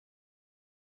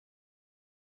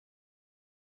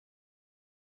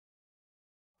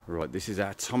Right, this is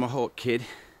our Tomahawk Kid,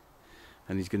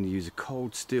 and he's going to use a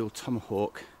cold steel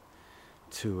tomahawk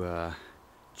to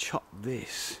chop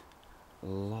this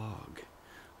log.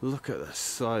 Look at the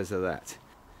size of that.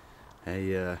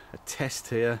 A test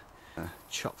here,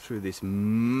 chop through this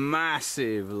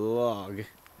massive log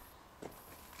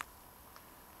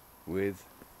with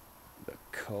the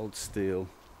cold steel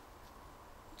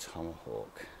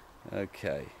tomahawk.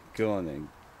 Okay, go on then.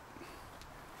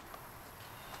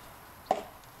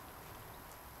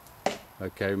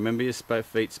 Okay, remember your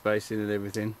feet spacing and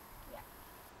everything?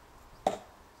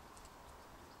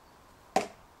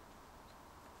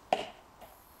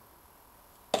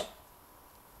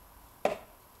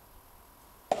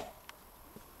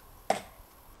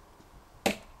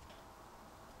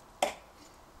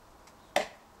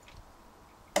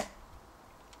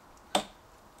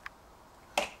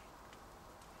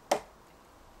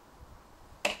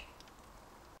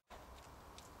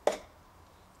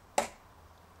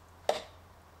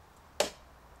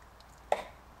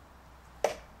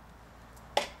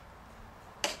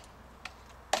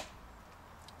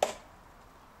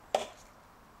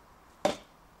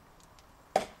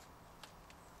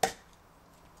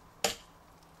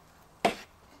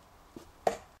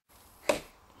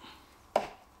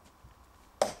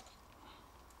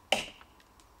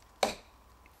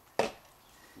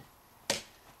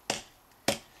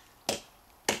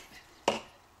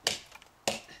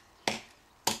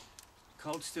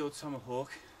 Cold steel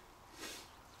tomahawk,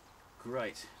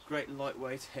 great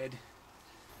lightweight head.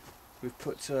 We've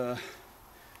put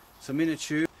some inner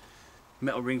tube,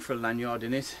 metal ring for a lanyard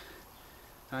in it,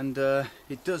 and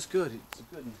it does good. It's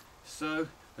good. So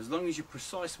as long as you're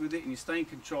precise with it and you stay in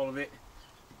control of it,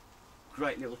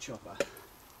 great little chopper.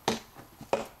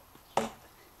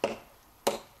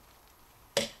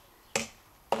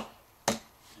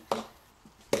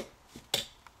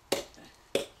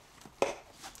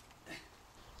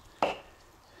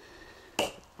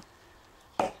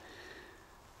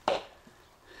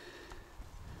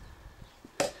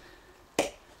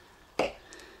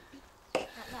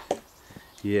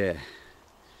 Yeah.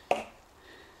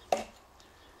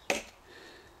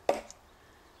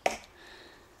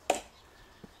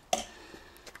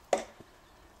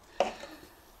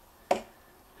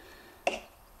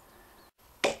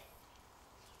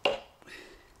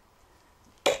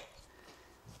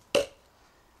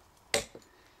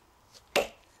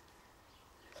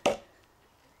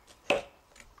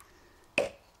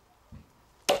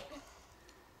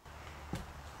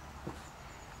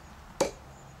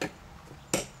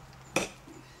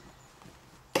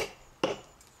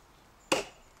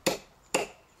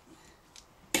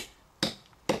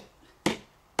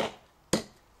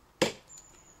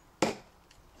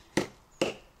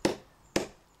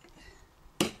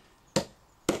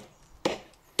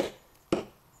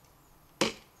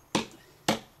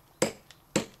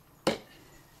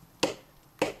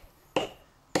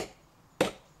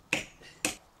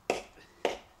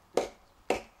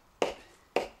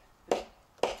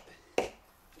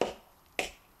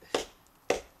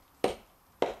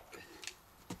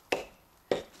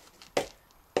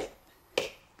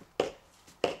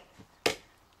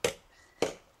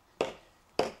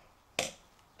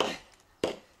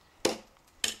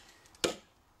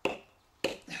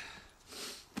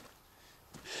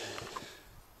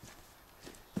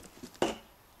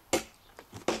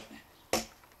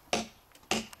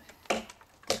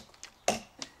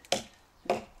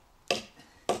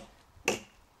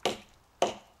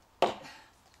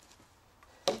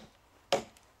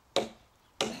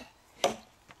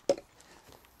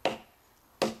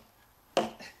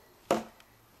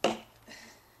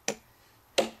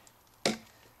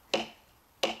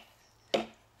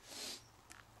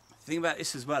 The thing about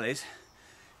this as well is,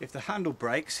 if the handle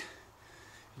breaks,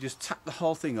 you just tap the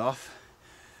whole thing off,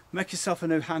 make yourself a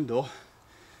new handle,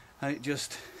 and it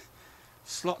just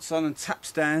slots on and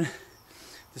taps down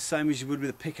the same as you would with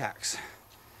a pickaxe.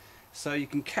 So you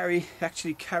can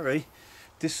actually carry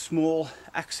this small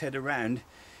axe head around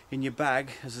in your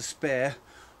bag as a spare,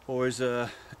 or as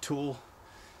a tool,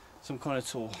 some kind of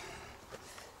tool.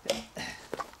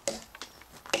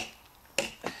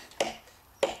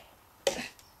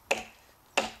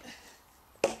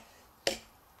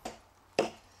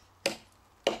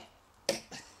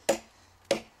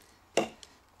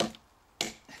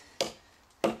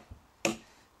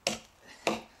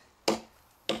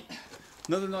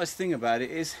 Another nice thing about it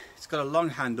is it's got a long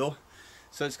handle,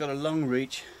 so it's got a long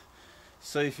reach,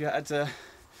 so if you had to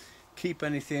keep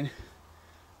anything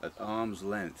at arm's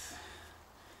length.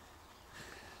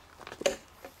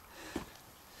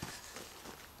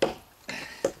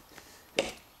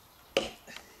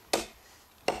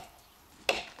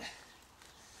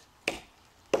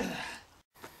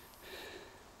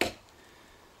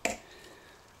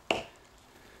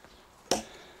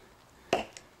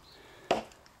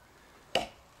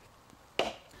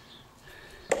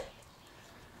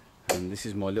 And this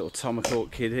is my little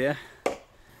Tomahawk Kid here.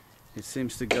 It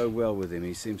seems to go well with him.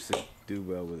 He seems to do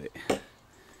well with it.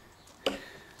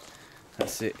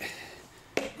 That's it.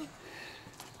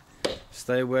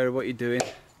 Stay aware of what you're doing.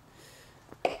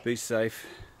 Be safe.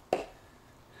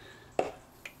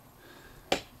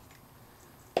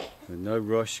 With no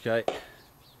rush, Kate.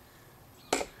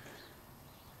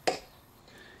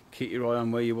 Keep your eye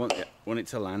on where you want it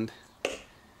to land.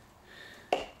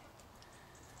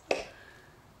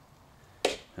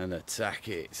 And attack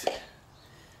it.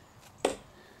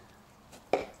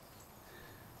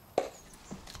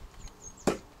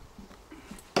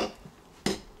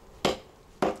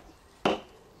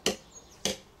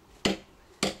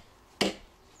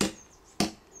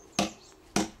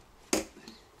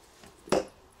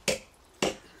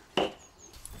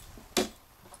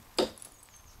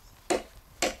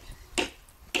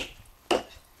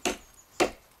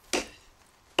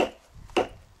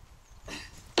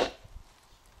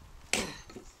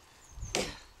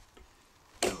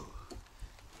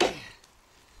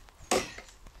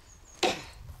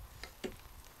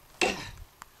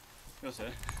 Go, sir.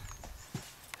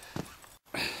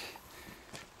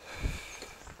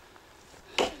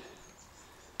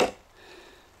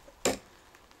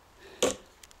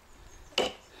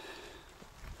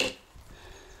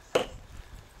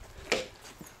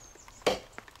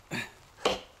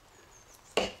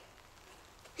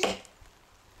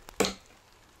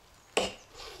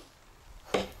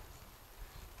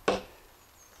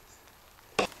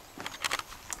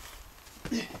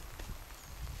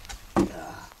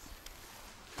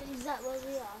 Is that where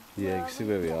we are? Yeah, you can see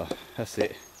where we are. That's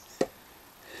it.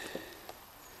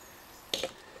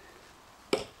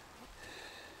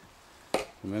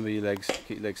 Remember your legs,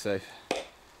 keep your legs safe.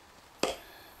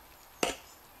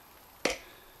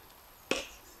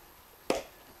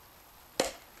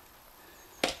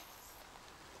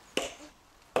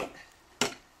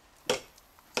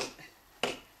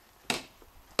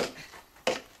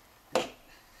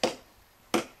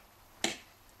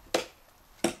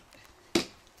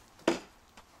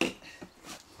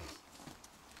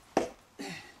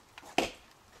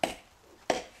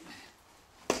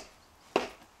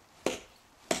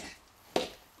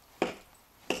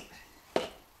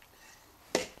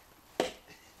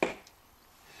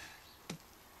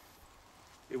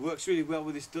 It works really well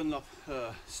with this Dunlop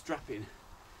strapping,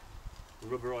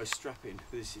 rubberized strapping.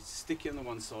 This is sticky on the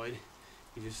one side,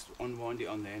 you just unwind it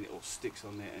on there and it all sticks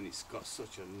on there, and it's got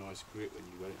such a nice grip when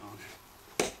you got it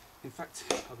on. In fact,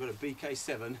 I've got a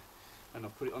BK7 and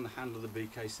I've put it on the handle of the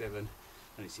BK7 and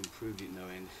it's improved it no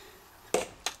end.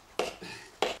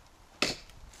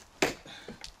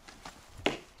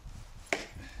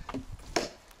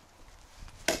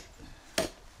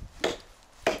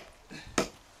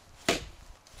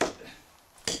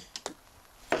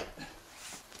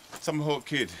 Tomahawk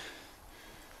Kid.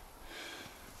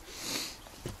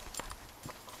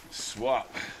 Swap.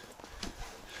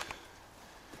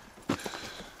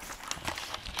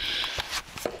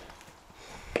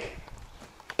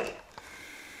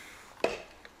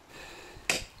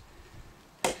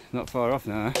 Not far off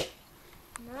now, huh?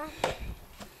 No.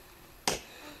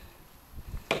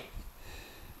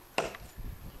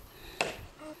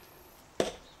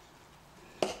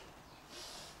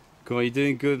 Come on, you're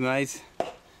doing good, mate.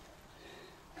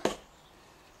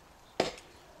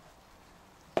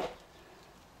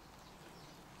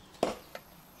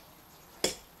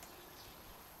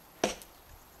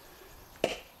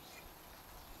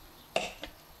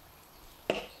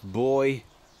 Boy,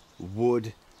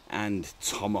 wood and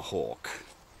tomahawk.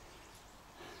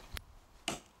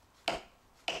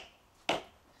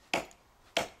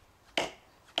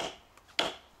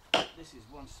 This is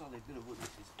one solid bit of wood. This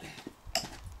is.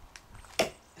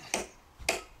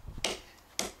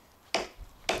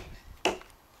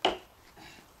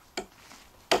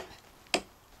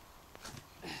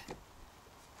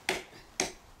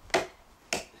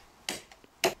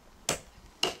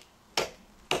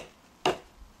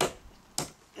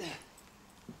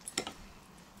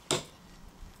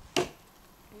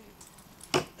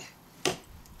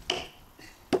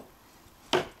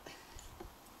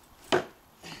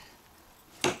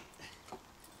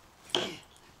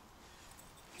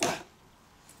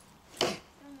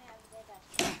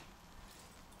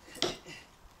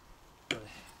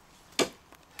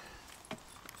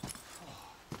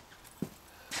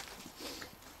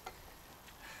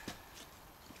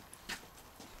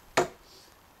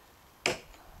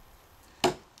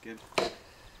 Good.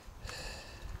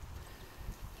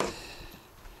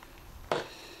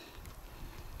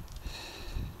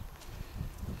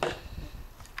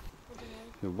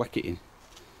 Whack it in.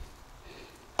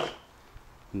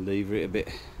 and lever it a bit.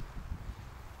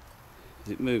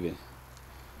 Is it moving?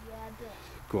 Yeah, a bit.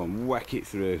 Go on, whack it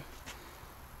through.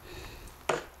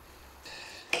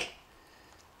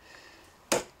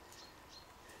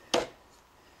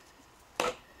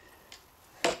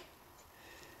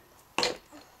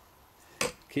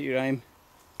 Keep your aim.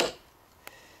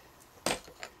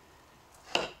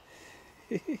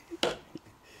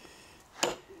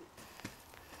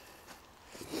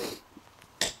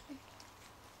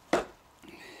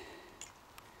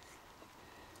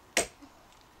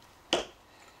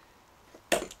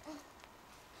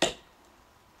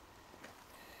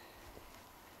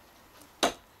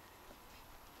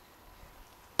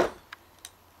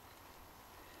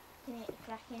 Can it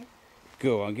crack in?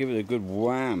 Go on, give it a good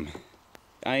wham.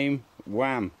 Aim,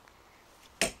 wham.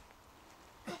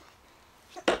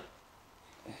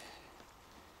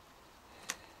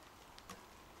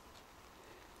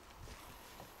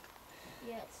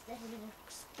 Yeah, it's definitely gonna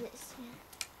split soon.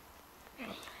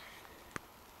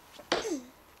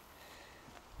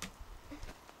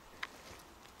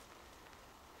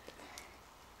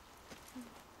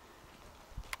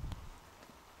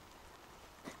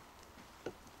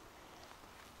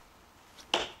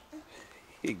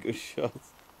 Good shot.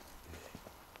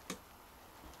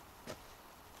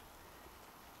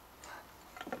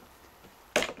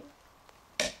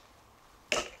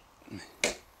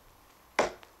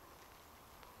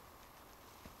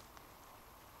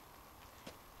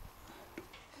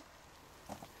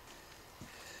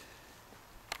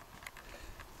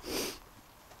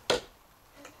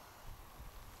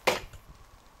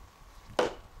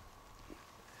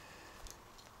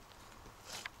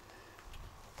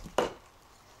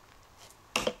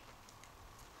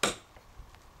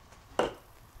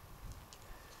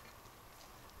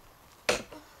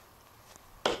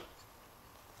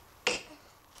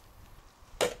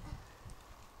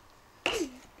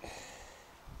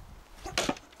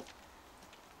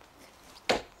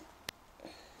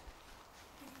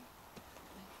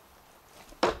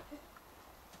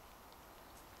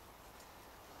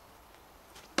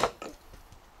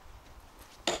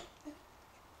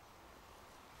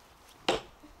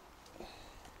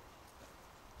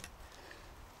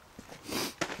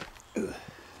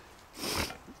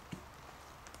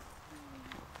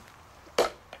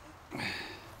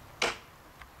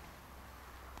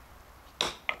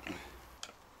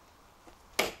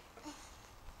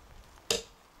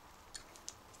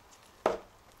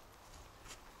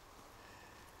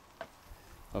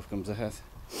 Off comes the head.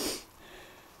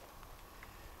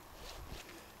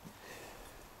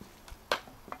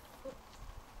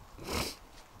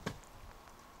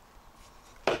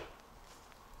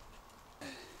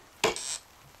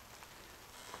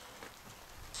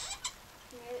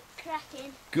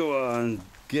 Cracking. Go on,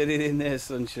 get it in there,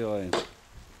 sunshine.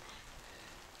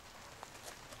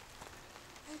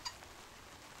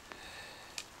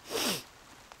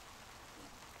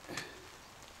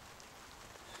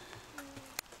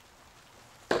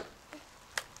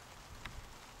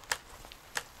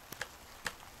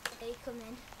 They come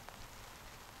in.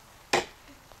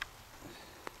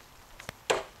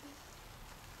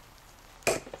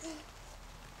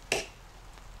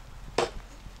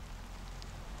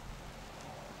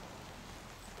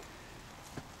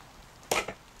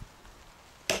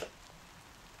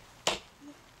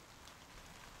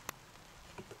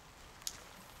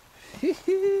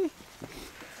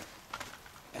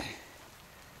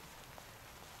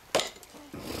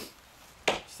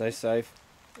 Stay safe.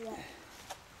 Yeah.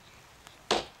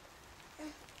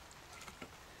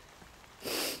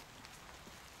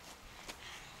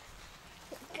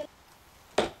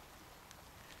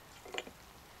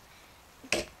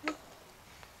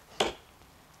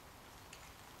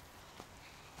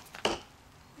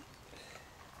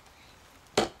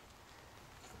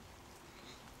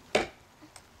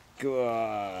 Go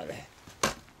on.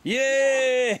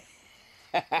 Yeah!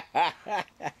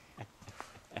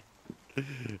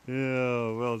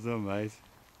 Oh, well done, mate.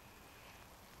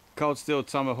 Cold Steel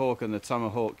Tomahawk and the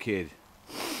Tomahawk Kid.